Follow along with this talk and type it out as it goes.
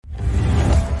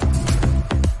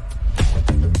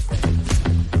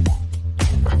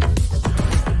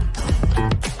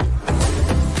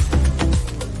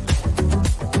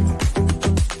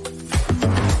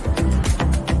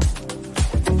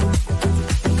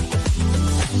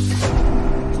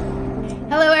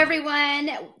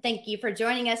Thank you for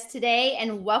joining us today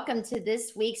and welcome to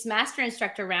this week's Master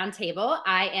Instructor Roundtable.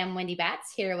 I am Wendy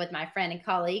Batts here with my friend and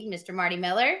colleague, Mr. Marty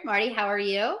Miller. Marty, how are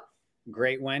you?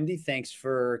 Great, Wendy. Thanks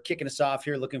for kicking us off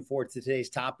here. Looking forward to today's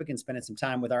topic and spending some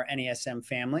time with our NASM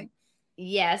family.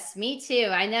 Yes, me too.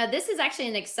 I know this is actually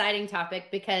an exciting topic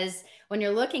because when you're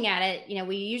looking at it,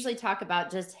 we usually talk about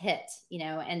just HIIT,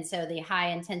 and so the high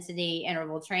intensity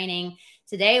interval training.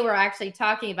 Today, we're actually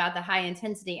talking about the high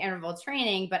intensity interval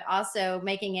training, but also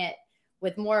making it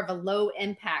with more of a low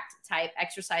impact type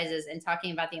exercises and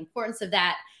talking about the importance of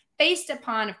that based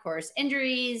upon, of course,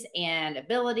 injuries and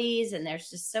abilities. And there's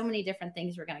just so many different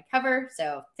things we're going to cover.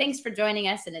 So thanks for joining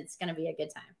us, and it's going to be a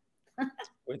good time.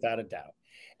 Without a doubt.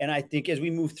 And I think as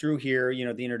we move through here,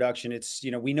 the introduction, it's,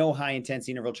 we know high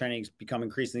intensity interval training has become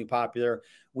increasingly popular.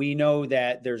 We know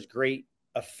that there's great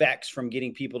effects from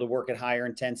getting people to work at higher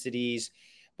intensities,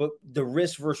 but the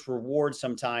risk versus reward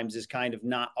sometimes is kind of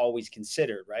not always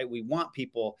considered, right? We want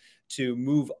people to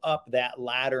move up that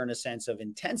ladder in a sense of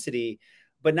intensity,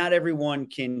 but not everyone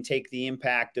can take the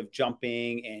impact of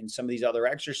jumping and some of these other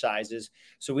exercises.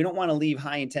 So we don't want to leave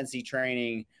high intensity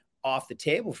training off the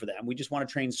table for them. We just want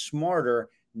to train smarter,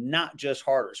 not just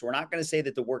harder. So we're not going to say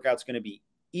that the workout's going to be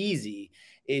easy.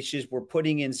 It's just we're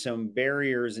putting in some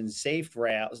barriers and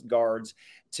safeguards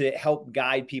to help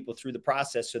guide people through the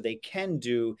process so they can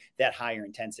do that higher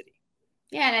intensity.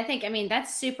 Yeah. And I think,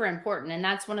 that's super important. And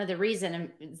that's one of the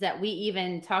reasons that we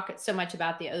even talk so much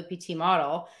about the OPT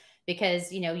model,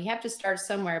 because, you have to start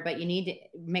somewhere, but you need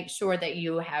to make sure that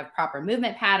you have proper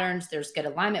movement patterns. There's good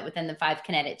alignment within the 5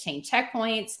 kinetic chain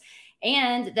checkpoints,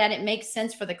 and that it makes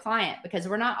sense for the client, because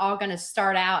we're not all going to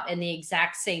start out in the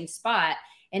exact same spot.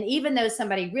 And even though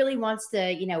somebody really wants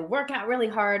to, work out really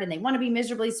hard and they want to be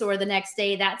miserably sore the next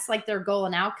day, that's like their goal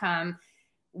and outcome.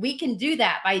 We can do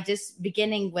that by just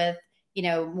beginning with,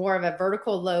 more of a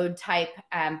vertical load type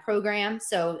program.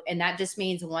 So, and that just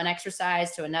means one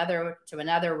exercise to another,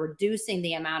 reducing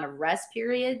the amount of rest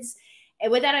periods,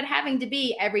 and without it having to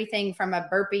be everything from a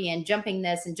burpee and jumping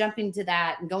this and jumping to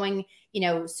that and going,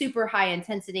 super high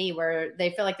intensity where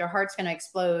they feel like their heart's going to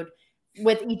explode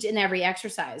with each and every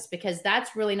exercise, because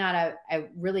that's really not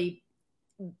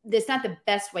it's not the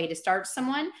best way to start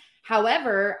someone.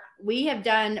 However, we have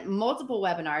done multiple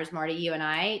webinars, Marty, you and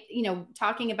I,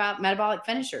 talking about metabolic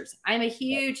finishers. I'm a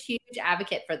huge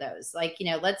advocate for those. Like,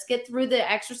 let's get through the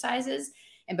exercises.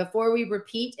 And before we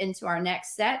repeat into our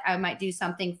next set, I might do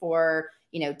something for,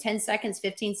 10 seconds,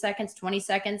 15 seconds, 20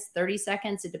 seconds, 30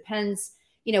 seconds. It depends,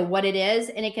 what it is.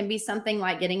 And it can be something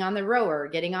like getting on the rower,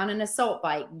 getting on an assault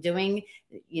bike, doing,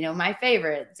 my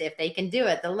favorites, if they can do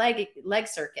it, the leg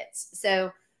circuits.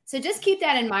 So just keep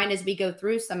that in mind as we go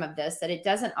through some of this, that it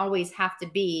doesn't always have to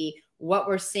be what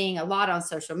we're seeing a lot on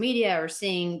social media or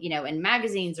seeing, in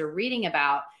magazines or reading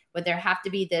about, but there have to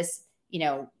be this,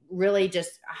 really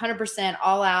just 100%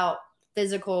 all out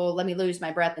physical, let me lose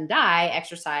my breath and die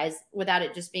exercise without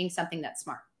it just being something that's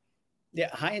smart. Yeah.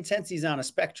 High intensity is on a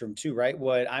spectrum too, right?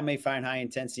 What I may find high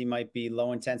intensity might be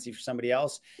low intensity for somebody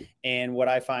else. And what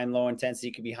I find low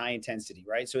intensity could be high intensity,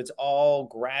 right? So it's all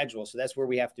gradual. So that's where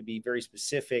we have to be very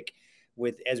specific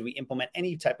with, as we implement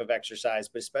any type of exercise,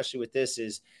 but especially with this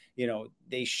is,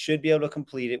 they should be able to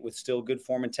complete it with still good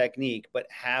form and technique, but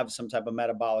have some type of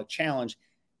metabolic challenge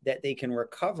that they can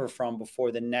recover from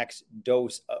before the next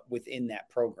dose within that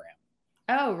program.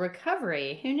 Oh,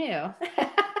 recovery. Who knew?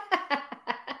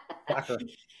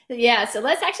 Yeah. So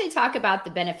let's actually talk about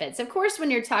the benefits. Of course, when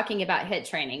you're talking about HIIT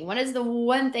training,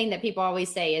 one thing that people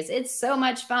always say is it's so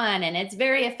much fun and it's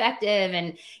very effective.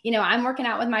 And, I'm working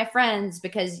out with my friends,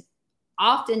 because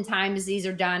oftentimes these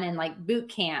are done in like boot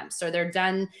camps, or they're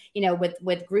done,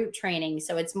 with group training.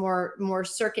 So it's more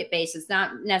circuit based. It's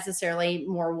not necessarily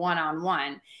more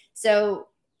one-on-one. So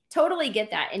totally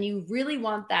get that. And you really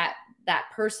want that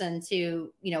person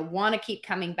to, want to keep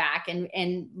coming back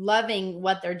and loving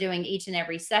what they're doing each and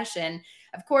every session.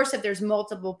 Of course, if there's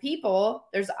multiple people,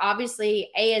 there's obviously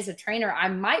as a trainer, I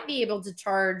might be able to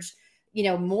charge,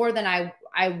 more than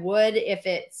I would if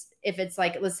it's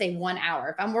like, let's say 1 hour.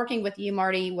 If I'm working with you,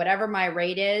 Marty, whatever my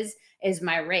rate is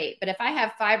my rate. But if I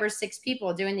have 5 or 6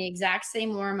 people doing the exact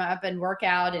same warm up and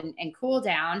workout and cool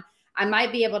down, I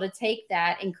might be able to take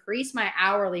that, increase my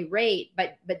hourly rate,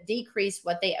 but decrease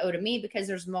what they owe to me, because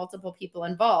there's multiple people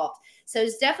involved. So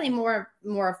it's definitely more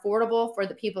affordable for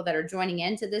the people that are joining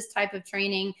into this type of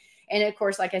training. And of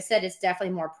course, like I said, it's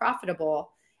definitely more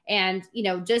profitable. And,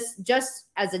 just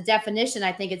as a definition,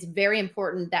 I think it's very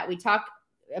important that we talk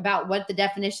about what the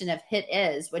definition of HIIT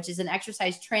is, which is an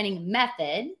exercise training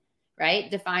method,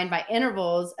 right? Defined by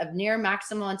intervals of near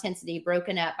maximal intensity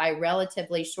broken up by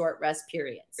relatively short rest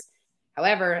periods.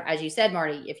 However, as you said,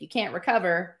 Marty, if you can't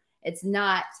recover, it's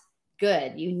not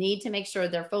good. You need to make sure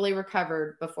they're fully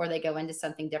recovered before they go into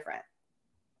something different.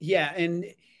 Yeah. And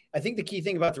I think the key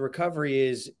thing about the recovery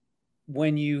is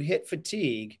when you hit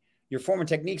fatigue, your form and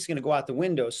technique is going to go out the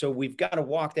window. So we've got to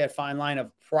walk that fine line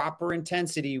of proper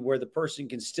intensity where the person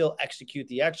can still execute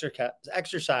the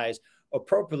exercise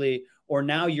appropriately, or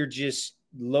now you're just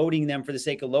loading them for the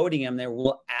sake of loading them. There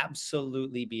will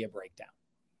absolutely be a breakdown.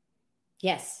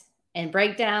 Yes. And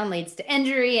breakdown leads to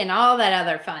injury and all that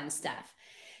other fun stuff.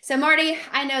 So, Marty,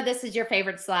 I know this is your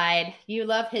favorite slide. You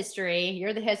love history.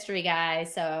 You're the history guy.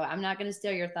 So I'm not going to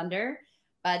steal your thunder.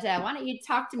 But why don't you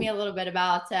talk to me a little bit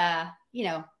about,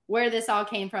 where this all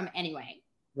came from anyway?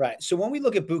 Right. So when we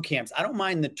look at boot camps, I don't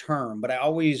mind the term, but I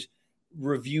always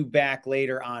review back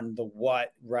later on the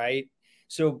what, right?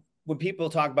 So when people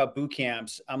talk about boot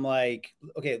camps, I'm like,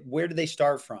 okay, where do they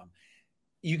start from?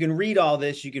 You can read all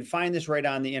this. You can find this right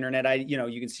on the internet.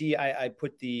 You can see I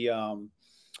put the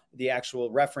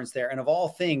actual reference there. And of all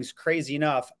things, crazy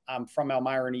enough, I'm from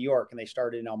Elmira, New York, and they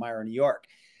started in Elmira, New York.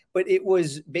 But it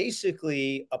was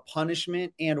basically a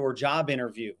punishment and or job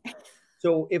interview.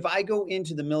 So if I go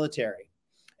into the military,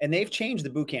 and they've changed the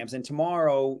boot camps, and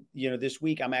tomorrow, this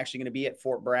week, I'm actually going to be at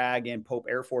Fort Bragg and Pope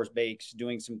Air Force Base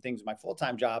doing some things with my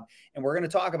full-time job. And we're going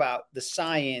to talk about the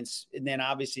science. And then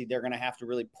obviously they're going to have to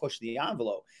really push the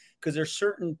envelope, because there's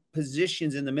certain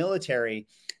positions in the military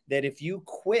that if you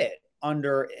quit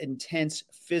under intense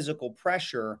physical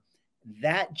pressure,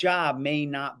 that job may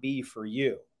not be for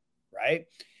you, right?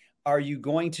 Are you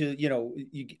going to,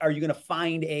 are you going to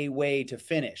find a way to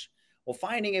finish? Well,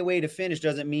 finding a way to finish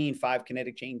doesn't mean 5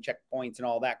 kinetic chain checkpoints and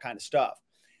all that kind of stuff.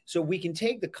 So we can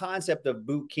take the concept of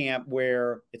boot camp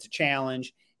where it's a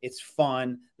challenge, it's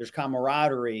fun, there's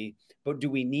camaraderie, but do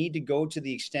we need to go to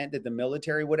the extent that the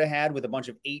military would have had with a bunch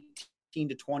of 18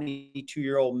 to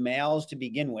 22-year-old males to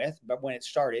begin with? But when it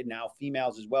started, now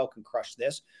females as well can crush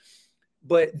this,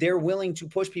 but they're willing to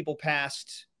push people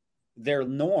past their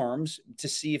norms to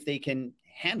see if they can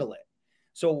handle it.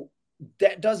 So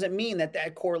that doesn't mean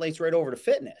that correlates right over to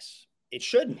fitness. It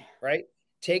shouldn't, right?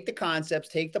 Take the concepts,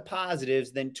 take the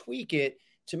positives, then tweak it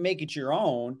to make it your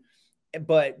own.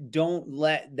 But don't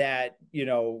let that,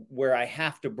 where I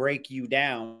have to break you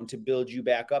down to build you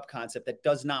back up concept that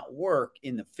does not work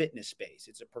in the fitness space.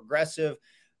 It's a progressive,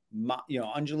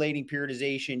 undulating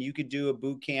periodization. You could do a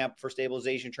boot camp for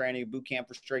stabilization training, a boot camp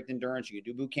for strength endurance. You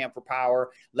could do boot camp for power,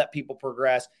 let people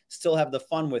progress, still have the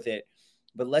fun with it.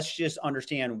 But let's just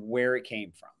understand where it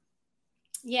came from.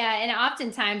 Yeah. And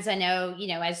oftentimes I know,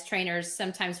 as trainers,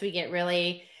 sometimes we get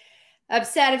really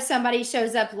upset if somebody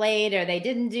shows up late or they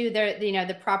didn't do their,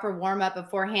 the proper warm up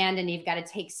beforehand, and you've got to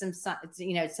take some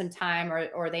time,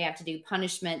 or they have to do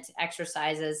punishment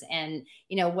exercises. And,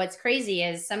 what's crazy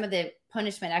is some of the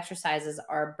punishment exercises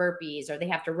are burpees, or they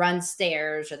have to run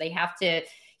stairs, or they have to,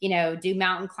 do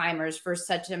mountain climbers for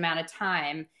such an amount of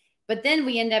time. But then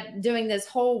we end up doing this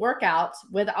whole workout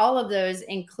with all of those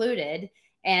included.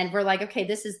 And we're like, okay,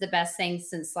 this is the best thing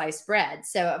since sliced bread.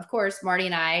 So, of course, Marty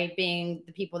and I, being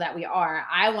the people that we are,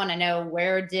 I want to know,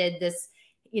 where did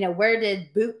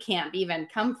boot camp even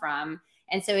come from?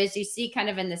 And so as you see kind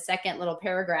of in the second little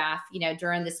paragraph,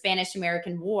 during the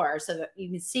Spanish-American War, so that you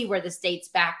can see where this dates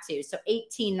back to. So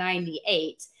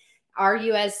 1898. Our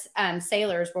U.S.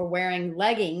 Sailors were wearing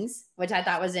leggings, which I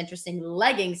thought was interesting.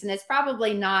 Leggings, and it's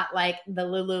probably not like the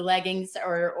Lulu leggings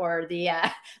or the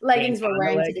leggings we're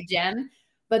wearing to the gym,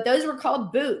 but those were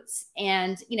called boots.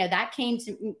 And that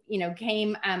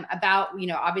came about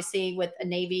obviously with a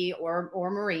Navy or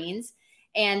Marines,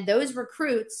 and those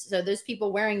recruits. So those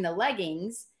people wearing the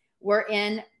leggings were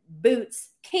in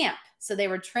boots camp. So they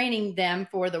were training them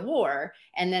for the war.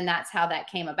 And then that's how that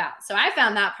came about. So I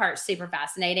found that part super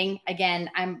fascinating. Again,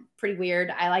 I'm pretty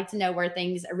weird. I like to know where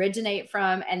things originate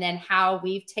from, and then how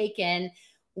we've taken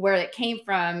where it came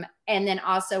from, and then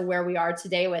also where we are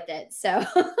today with it. So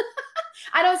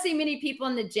I don't see many people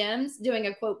in the gyms doing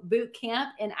a quote boot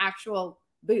camp in actual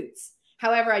boots.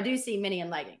 However, I do see many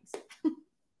in leggings.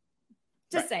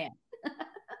 Just saying.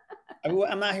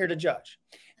 I'm not here to judge.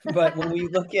 But when we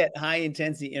look at high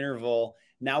intensity interval,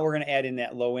 now we're going to add in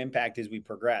that low impact as we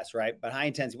progress, right? But high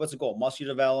intensity, what's the goal?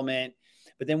 Muscular development.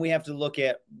 But then we have to look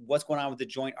at what's going on with the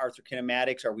joint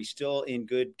arthrokinematics. Are we still in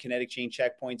good kinetic chain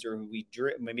checkpoints, or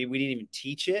maybe we didn't even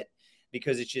teach it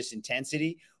because it's just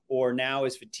intensity? Or now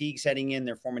is fatigue setting in,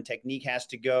 their form and technique has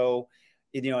to go.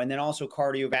 And then also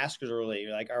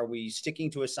cardiovascularly, like, are we sticking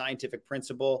to a scientific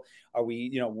principle? Are we,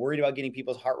 worried about getting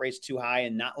people's heart rates too high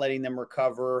and not letting them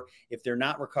recover? If they're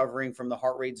not recovering from the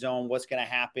heart rate zone, what's going to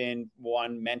happen?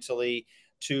 One, mentally.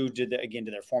 Two, do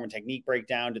their form and technique break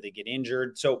down? Do they get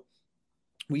injured? So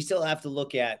we still have to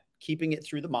look at keeping it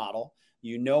through the model.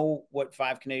 You know what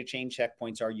 5 kinetic chain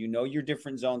checkpoints are. You know your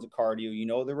different zones of cardio. You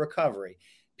know the recovery.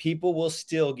 People will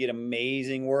still get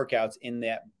amazing workouts in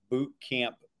that boot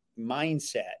camp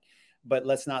mindset, but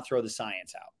let's not throw the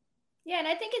science out. Yeah, and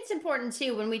I think it's important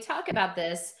too when we talk about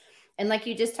this, and like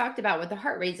you just talked about with the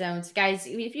heart rate zones, guys.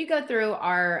 If you go through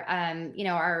our,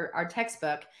 our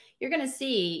textbook, you're going to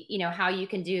see, how you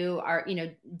can do our,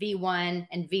 V1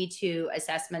 and V2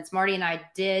 assessments. Marty and I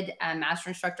did a master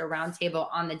instructor roundtable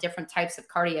on the different types of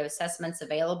cardio assessments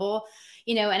available.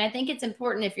 And I think it's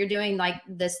important if you're doing like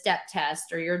the step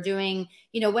test or you're doing,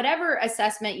 whatever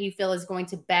assessment you feel is going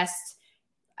to best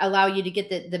allow you to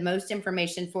get the most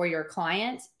information for your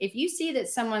client. If you see that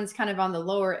someone's kind of on the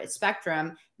lower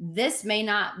spectrum, this may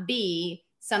not be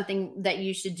something that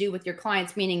you should do with your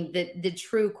clients, meaning the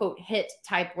true quote HIIT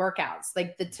type workouts,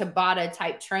 like the Tabata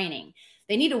type training.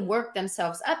 They need to work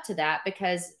themselves up to that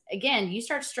because, again, you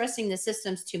start stressing the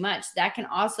systems too much. That can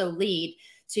also lead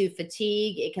to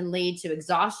fatigue. It can lead to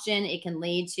exhaustion. It can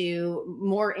lead to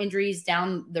more injuries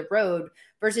down the road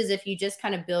versus if you just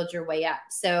kind of build your way up.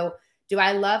 So do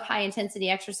I love high intensity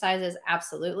exercises?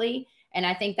 Absolutely. And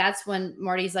I think that's when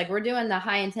Marty's like, we're doing the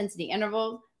high intensity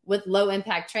interval with low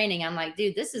impact training. I'm like,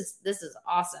 dude, this is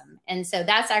awesome. And so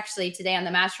that's actually today on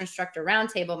the Master Instructor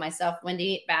Roundtable, myself,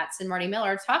 Wendy Batts, and Marty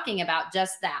Miller talking about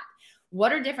just that.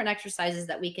 What are different exercises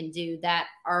that we can do that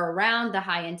are around the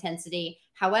high intensity,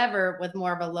 however, with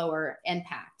more of a lower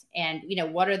impact? And,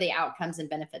 what are the outcomes and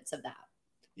benefits of that?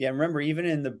 Yeah. Remember, even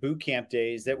in the boot camp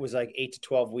days, that was like 8 to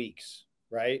 12 weeks,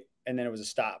 right? And then it was a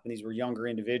stop. And these were younger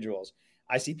individuals.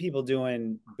 I see people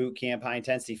doing boot camp high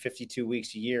intensity 52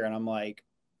 weeks a year. And I'm like,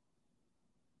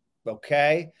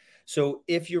 okay. So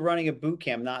if you're running a boot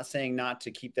camp, not saying not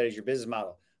to keep that as your business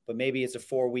model, but maybe it's a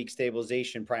 4-week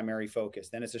stabilization primary focus.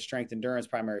 Then it's a strength endurance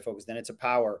primary focus. Then it's a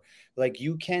power. Like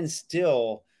you can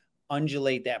still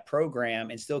undulate that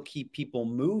program and still keep people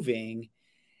moving.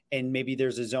 And maybe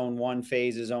there's a zone 1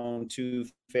 phase, a zone 2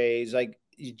 phase. Like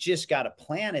you just got to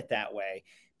plan it that way.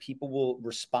 People will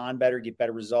respond better, get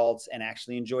better results, and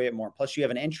actually enjoy it more. Plus, you have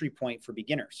an entry point for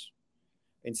beginners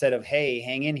instead of, hey,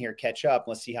 hang in here, catch up.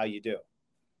 Let's see how you do.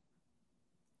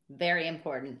 Very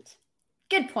important.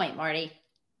 Good point, Marty.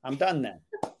 I'm done then.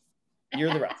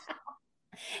 You're the rest.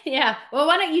 Yeah. Well,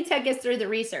 why don't you take us through the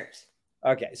research?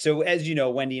 Okay. So as you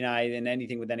know, Wendy and I, and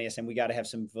anything with NASM, we got to have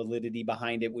some validity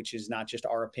behind it, which is not just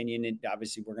our opinion. And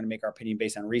obviously we're going to make our opinion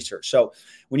based on research. So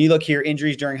when you look here,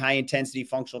 injuries during high intensity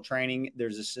functional training,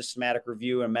 there's a systematic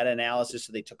review and meta-analysis.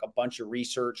 So they took a bunch of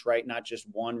research, right? Not just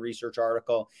one research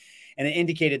article. And it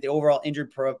indicated the overall injury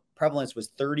prevalence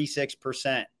was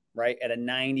 36%, right? At a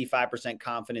 95%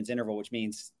 confidence interval, which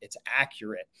means it's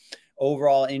accurate.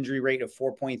 Overall injury rate of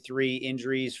 4.3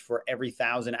 injuries for every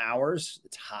 1,000 hours.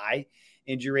 It's high.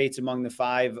 Injury rates among the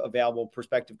 5 available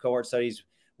prospective cohort studies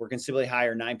were considerably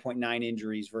higher, 9.9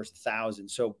 injuries versus 1,000.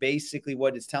 So basically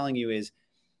what it's telling you is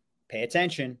pay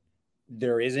attention.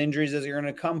 There is injuries that are going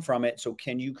to come from it. So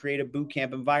can you create a boot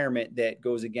camp environment that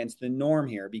goes against the norm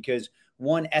here? Because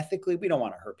 1, ethically, we don't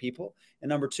want to hurt people. And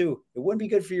number 2, it wouldn't be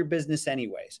good for your business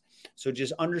anyways. So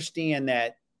just understand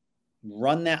that,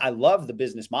 run that. I love the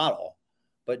business model,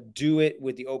 but do it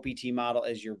with the OPT model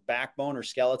as your backbone or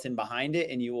skeleton behind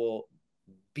it, and you will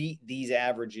beat these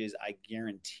averages. I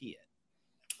guarantee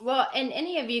it. Well, and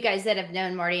any of you guys that have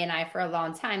known Marty and I for a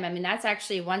long time, I mean, that's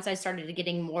actually once I started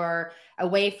getting more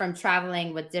away from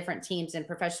traveling with different teams in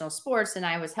professional sports, and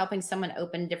I was helping someone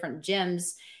open different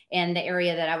gyms in the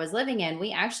area that I was living in,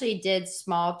 we actually did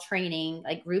small training,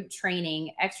 like group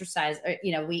training exercise.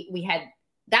 We had,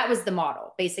 that was the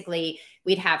model. Basically,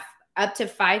 we'd have up to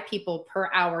 5 people per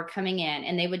hour coming in,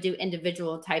 and they would do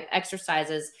individual type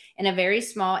exercises in a very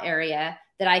small area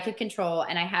that I could control.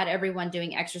 And I had everyone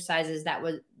doing exercises that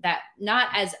not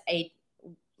as a,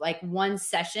 like one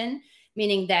session,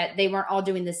 meaning that they weren't all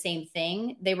doing the same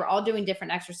thing. They were all doing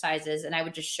different exercises, and I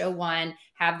would just show one,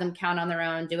 have them count on their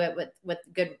own, do it with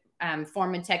good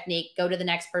form and technique, go to the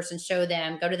next person, show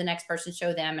them, go to the next person,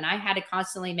 show them. And I had to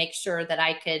constantly make sure that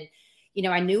I could,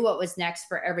 I knew what was next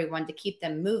for everyone to keep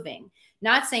them moving.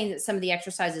 Not saying that some of the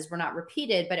exercises were not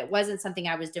repeated, but it wasn't something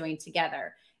I was doing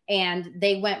together. And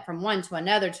they went from one to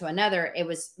another to another. It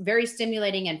was very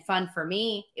stimulating and fun for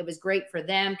me. It was great for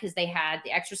them because they had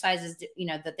the exercises,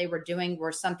 that they were doing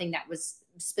were something that was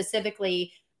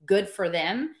specifically good for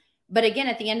them. But again,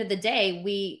 at the end of the day,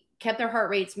 we kept their heart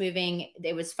rates moving.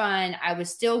 It was fun. I was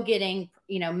still getting,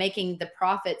 making the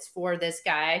profits for this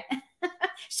guy,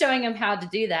 showing him how to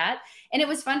do that. And it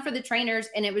was fun for the trainers,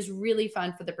 and it was really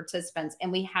fun for the participants.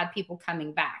 And we had people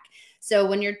coming back. So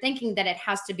when you're thinking that it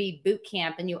has to be boot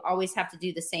camp and you always have to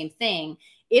do the same thing,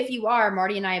 If you are,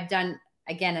 Marty and I have done,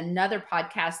 again, another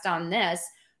podcast on this,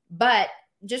 but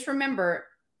just remember,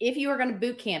 if you are going to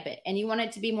boot camp it and you want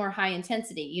it to be more high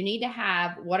intensity, you need to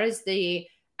have what is the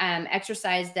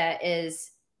exercise that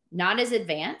is not as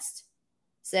advanced.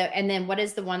 So, and then what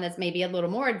is the one that's maybe a little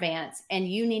more advanced,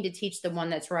 and you need to teach the one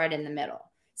that's right in the middle.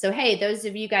 So, hey, those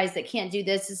of you guys that can't do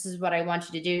this, this is what I want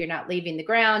you to do. You're not leaving the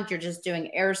ground. You're just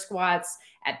doing air squats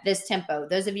at this tempo.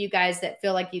 Those of you guys that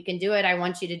feel like you can do it, I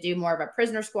want you to do more of a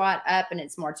prisoner squat up, and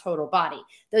it's more total body.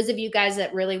 Those of you guys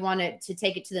that really want to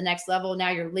take it to the next level,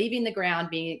 now you're leaving the ground,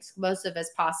 being explosive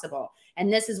as possible.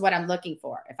 And this is what I'm looking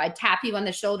for. If I tap you on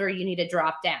the shoulder, you need to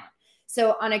drop down.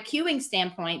 So on a cueing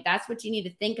standpoint, that's what you need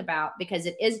to think about, because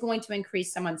it is going to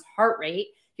increase someone's heart rate.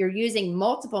 You're using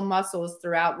multiple muscles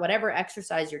throughout whatever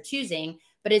exercise you're choosing,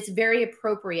 but it's very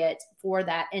appropriate for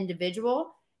that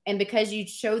individual. And because you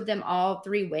showed them all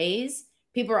 3 ways,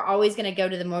 people are always going to go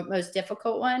to the most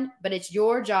difficult one, but it's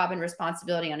your job and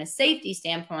responsibility on a safety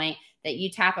standpoint that you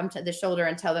tap them to the shoulder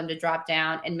and tell them to drop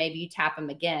down, and maybe you tap them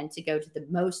again to go to the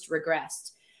most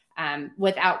regressed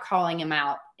without calling them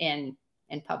out in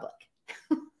public.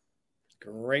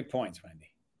 Great points, Wendy.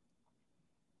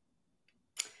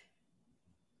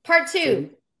 Part 2.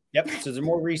 Yep. So there's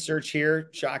more research here.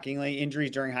 Shockingly, injuries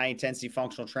during high intensity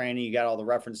functional training. You got all the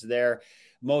references there.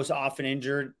 Most often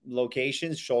injured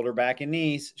locations, shoulder, back, and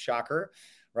knees. Shocker,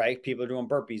 right? People are doing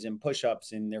burpees and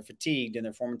push-ups, and they're fatigued, and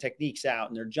they're forming techniques out,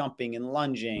 and they're jumping and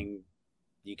lunging.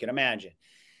 You can imagine.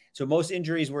 So most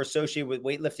injuries were associated with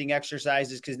weightlifting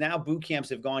exercises, because now boot camps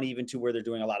have gone even to where they're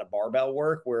doing a lot of barbell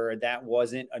work, where that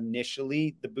wasn't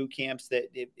initially the boot camps that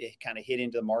it kind of hit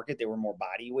into the market. They were more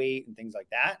body weight and things like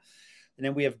that. And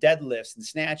then we have deadlifts and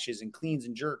snatches and cleans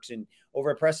and jerks and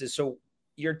overhead presses. So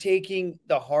you're taking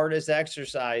the hardest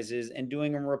exercises and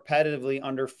doing them repetitively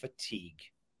under fatigue.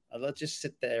 Let's just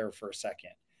sit there for a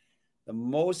second. The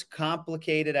most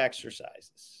complicated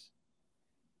exercises,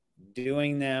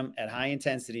 doing them at high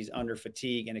intensities under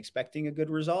fatigue and expecting a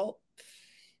good result,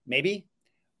 maybe,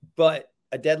 but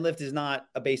a deadlift is not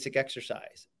a basic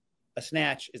exercise. A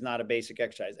snatch is not a basic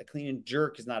exercise. A clean and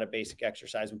jerk is not a basic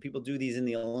exercise. When people do these in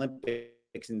the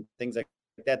Olympics and things like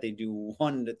that, they do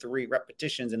 1 to 3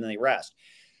 repetitions and then they rest.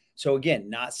 So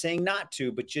again, not saying not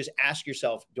to, but just ask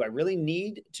yourself, do I really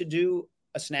need to do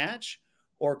a snatch,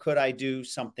 or could I do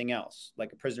something else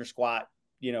like a prisoner squat,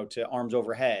 to arms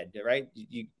overhead, right?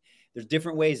 There's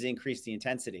different ways to increase the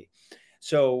intensity.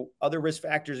 So other risk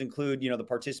factors include, the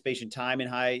participation time in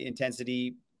high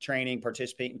intensity training,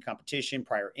 participate in competition,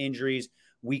 prior injuries,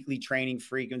 weekly training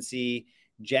frequency,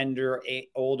 gender,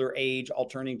 older age,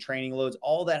 alternating training loads.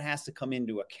 All that has to come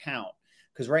into account,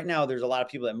 because right now there's a lot of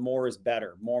people that more is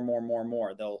better,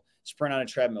 more. They'll sprint on a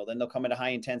treadmill, then they'll come into high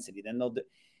intensity, then they'll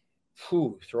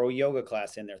throw a yoga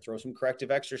class in there, throw some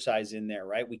corrective exercise in there,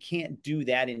 right? We can't do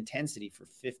that intensity for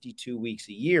 52 weeks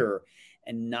a year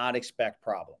and not expect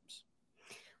problems.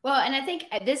 Well, and I think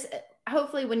this,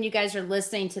 hopefully when you guys are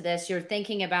listening to this, you're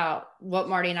thinking about what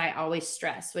Marty and I always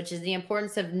stress, which is the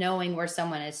importance of knowing where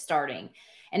someone is starting.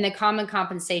 And the common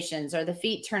compensations are the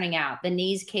feet turning out, the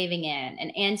knees caving in,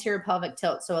 an anterior pelvic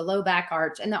tilt, so a low back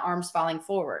arch, and the arms falling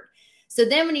forward. So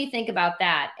then when you think about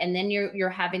that, and then you're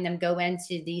having them go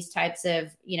into these types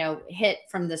of, hit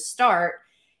from the start,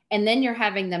 and then you're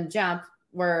having them jump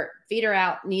where feet are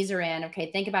out, knees are in. Okay,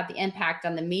 think about the impact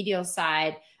on the medial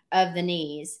side of the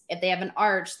knees. If they have an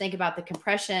arch, think about the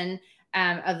compression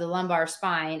of the lumbar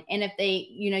spine. And if they,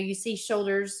 you see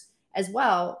shoulders as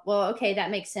well, well, okay,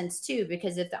 that makes sense too,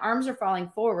 because if the arms are falling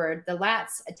forward, the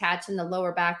lats attach in the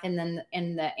lower back and then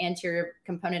in the anterior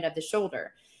component of the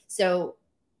shoulder. So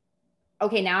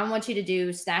okay, now I want you to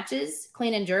do snatches,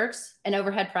 clean and jerks, and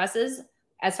overhead presses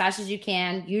as fast as you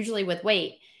can, usually with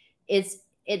weight. It's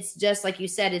just like you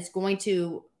said, it's going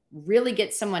to really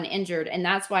get someone injured. And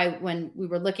that's why when we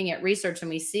were looking at research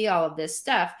and we see all of this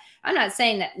stuff, I'm not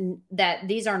saying that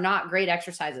these are not great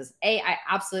exercises. I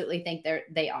absolutely think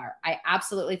they are. I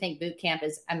absolutely think boot camp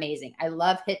is amazing. I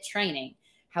love HIIT training.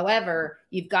 However,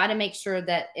 you've got to make sure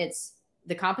that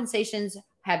the compensations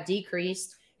have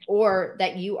decreased, or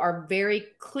that you are very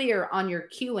clear on your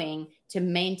cueing to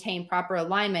maintain proper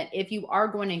alignment if you are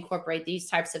going to incorporate these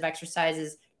types of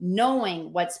exercises,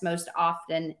 knowing what's most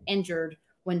often injured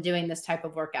when doing this type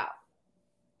of workout.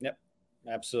 Yep,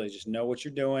 absolutely. Just know what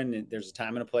you're doing. There's a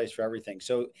time and a place for everything.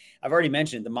 So I've already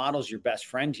mentioned the model's your best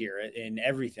friend here in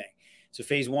everything. So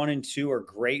phase 1 and 2 are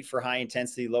great for high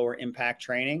intensity, lower impact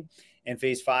training. And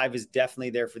phase 5 is definitely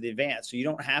there for the advanced. So you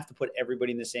don't have to put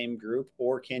everybody in the same group,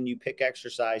 or can you pick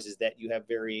exercises that you have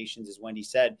variations, as Wendy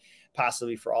said,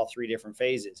 possibly for all 3 different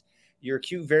phases. Your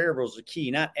acute variables are key.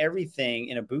 Not everything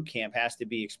in a boot camp has to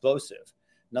be explosive.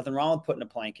 Nothing wrong with putting a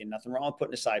plank in, nothing wrong with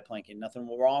putting a side plank in, nothing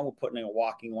wrong with putting a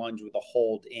walking lunge with a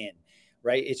hold in,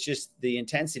 right? It's just the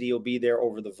intensity will be there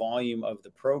over the volume of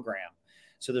the program.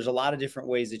 So there's a lot of different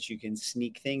ways that you can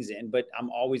sneak things in, but I'm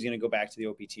always going to go back to the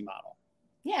OPT model.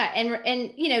 Yeah.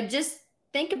 And, you know, just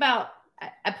think about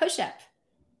a push-up,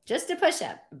 just a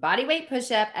push-up, body weight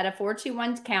push-up at a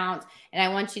 4-2-1 count. And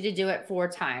I want you to do it for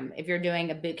time. If you're doing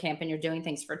a boot camp and you're doing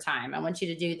things for time, I want you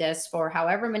to do this for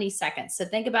however many seconds. So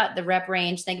think about the rep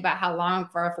range, think about how long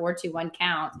for a 4-2-1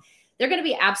 count. They're going to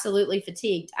be absolutely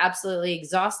fatigued, absolutely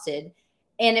exhausted.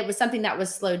 And it was something that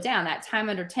was slowed down, that time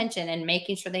under tension, and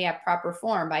making sure they have proper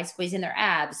form by squeezing their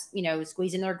abs, you know,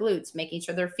 squeezing their glutes, making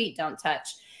sure their feet don't touch,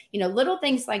 you know, little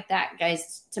things like that,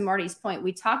 guys. To Marty's point,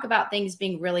 we talk about things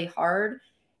being really hard,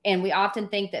 and we often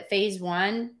think that phase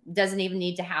one doesn't even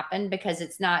need to happen because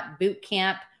it's not boot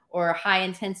camp or high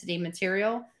intensity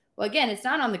material. Well, again, it's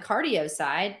not on the cardio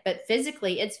side, but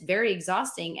physically it's very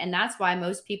exhausting. And that's why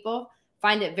most people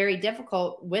find it very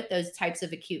difficult with those types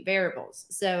of acute variables.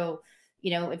 So,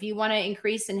 you know, if you want to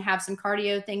increase and have some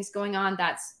cardio things going on,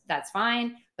 that's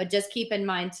fine. But just keep in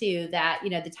mind too that, you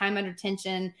know, the time under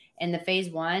tension and the phase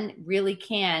one really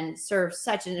can serve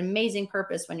such an amazing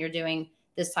purpose when you're doing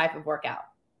this type of workout.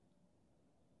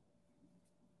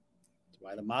 That's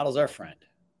why the model's our friend.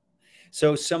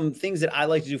 So some things that I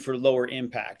like to do for lower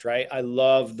impact, right? I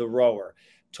love the rower,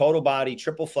 total body,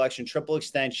 triple flexion, triple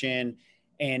extension.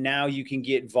 And now you can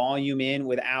get volume in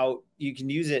without, you can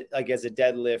use it like as a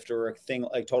deadlift or a thing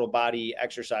like total body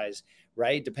exercise,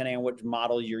 right? Depending on what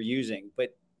model you're using,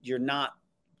 but you're not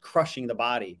crushing the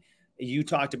body. You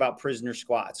talked about prisoner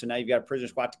squat. So now you've got a prisoner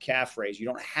squat to calf raise. You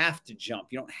don't have to jump.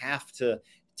 You don't have to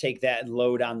take that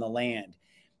load on the land,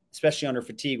 especially under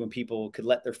fatigue when people could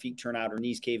let their feet turn out or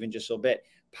knees cave in just a little bit.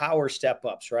 Power step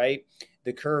ups, right?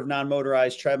 The curve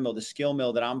non-motorized treadmill, the skill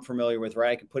mill that I'm familiar with,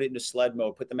 right? I can put it into sled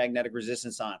mode, put the magnetic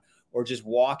resistance on, or just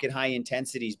walk at high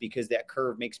intensities because that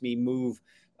curve makes me move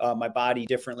my body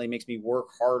differently, makes me work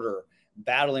harder.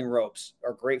 Battling ropes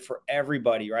are great for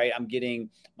everybody, right? I'm getting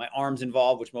my arms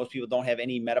involved, which most people don't have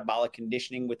any metabolic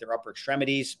conditioning with their upper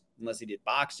extremities unless they did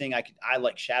boxing. I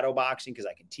like shadow boxing because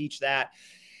I can teach that.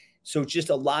 So just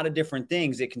a lot of different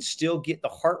things that can still get the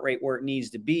heart rate where it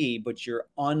needs to be, but you're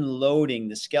unloading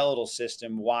the skeletal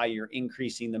system while you're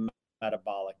increasing the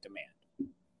metabolic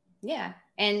demand. Yeah.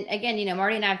 And again, you know,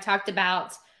 Marty and I have talked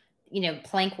about, you know,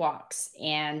 plank walks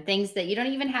and things that you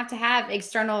don't even have to have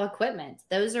external equipment.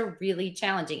 Those are really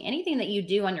challenging. Anything that you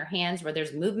do on your hands where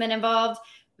there's movement involved,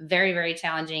 very, very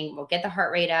challenging. Will get the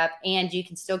heart rate up, and you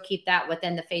can still keep that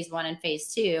within the phase one and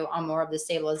phase two on more of the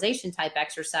stabilization type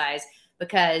exercise,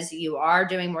 because you are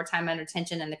doing more time under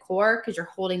tension in the core because you're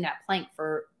holding that plank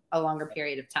for a longer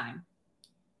period of time.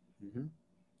 Mm-hmm.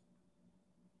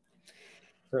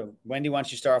 So Wendy, why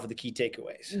don't you start off with the key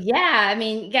takeaways? Yeah. I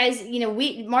mean, guys, you know,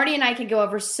 Marty and I could go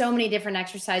over so many different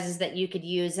exercises that you could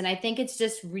use. And I think it's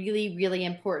just really, really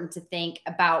important to think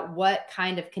about what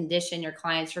kind of condition your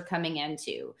clients are coming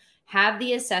into. Have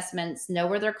the assessments, know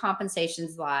where their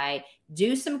compensations lie,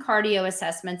 do some cardio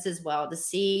assessments as well to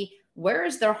see where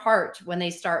is their heart when they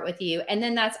start with you. And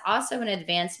then that's also an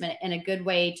advancement and a good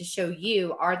way to show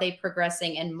you, are they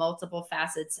progressing in multiple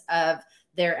facets of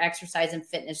their exercise and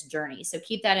fitness journey. So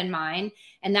keep that in mind.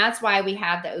 And that's why we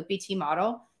have the OPT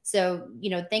model. So, you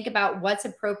know, think about what's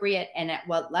appropriate and at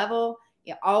what level.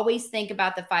 You always think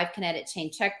about the 5 kinetic chain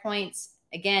checkpoints.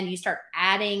 Again, you start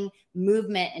adding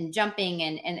movement and jumping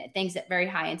and things at very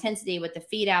high intensity with the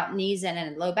feet out, knees in,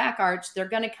 and low back arch. They're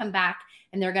going to come back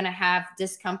and they're going to have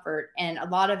discomfort. And a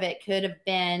lot of it could have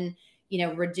been, you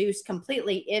know, reduced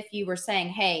completely if you were saying,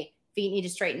 hey, feet need to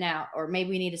straighten out, or maybe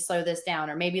we need to slow this down,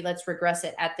 or maybe let's regress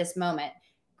it at this moment.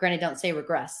 Granted, don't say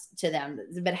regress to them,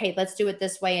 but hey, let's do it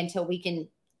this way until we can,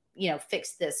 you know,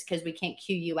 fix this, because we can't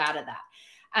cue you out of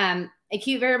that.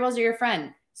 Acute variables are your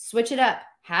friend. Switch it up.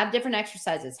 Have different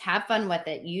exercises. Have fun with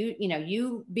it.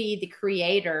 You be the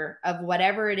creator of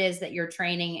whatever it is that you're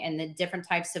training and the different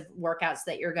types of workouts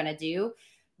that you're going to do.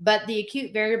 But the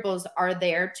acute variables are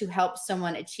there to help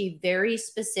someone achieve very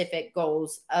specific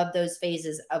goals of those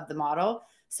phases of the model.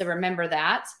 So remember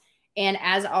that. And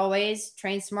as always,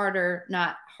 train smarter,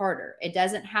 not harder. It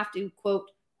doesn't have to,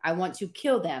 quote, I want to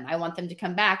kill them. I want them to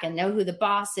come back and know who the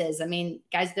boss is. I mean,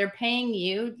 guys, they're paying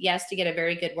you, yes, to get a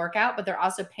very good workout, but they're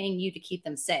also paying you to keep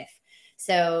them safe.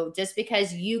 So just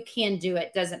because you can do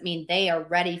it doesn't mean they are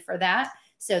ready for that.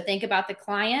 So think about the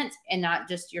client and not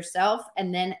just yourself,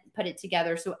 and then put it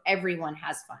together so everyone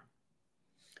has fun.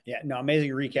 Yeah, no, amazing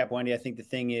recap, Wendy. I think the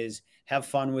thing is, have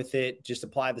fun with it. Just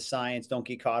apply the science. Don't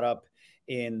get caught up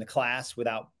in the class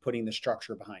without putting the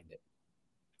structure behind it.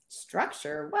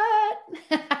 Structure? What?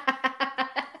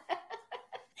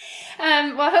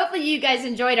 Well, hopefully you guys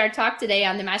enjoyed our talk today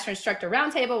on the Master Instructor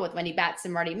Roundtable with Wendy Batts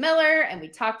and Marty Miller. And we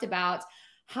talked about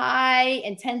high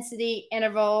intensity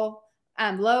interval,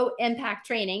 low impact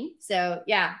training. So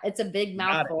yeah, it's a big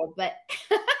mouthful, but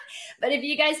but if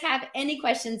you guys have any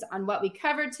questions on what we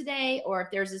covered today, or if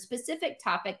there's a specific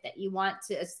topic that you want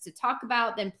us to talk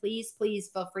about, then please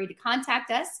feel free to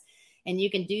contact us. And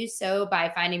you can do so by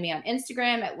finding me on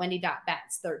Instagram at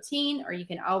wendy.bats13, or you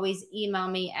can always email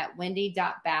me at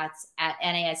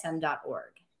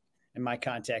wendy.bats@nasm.org. And my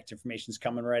contact information is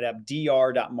coming right up,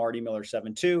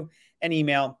 dr.martymiller72, and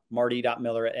email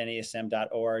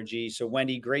marty.miller@nasm.org. So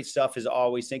Wendy, great stuff as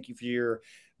always. Thank you for your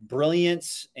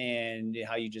brilliance and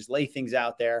how you just lay things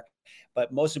out there.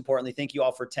 But most importantly, thank you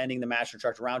all for attending the Master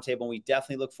Instructor Roundtable. And we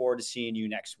definitely look forward to seeing you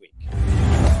next week.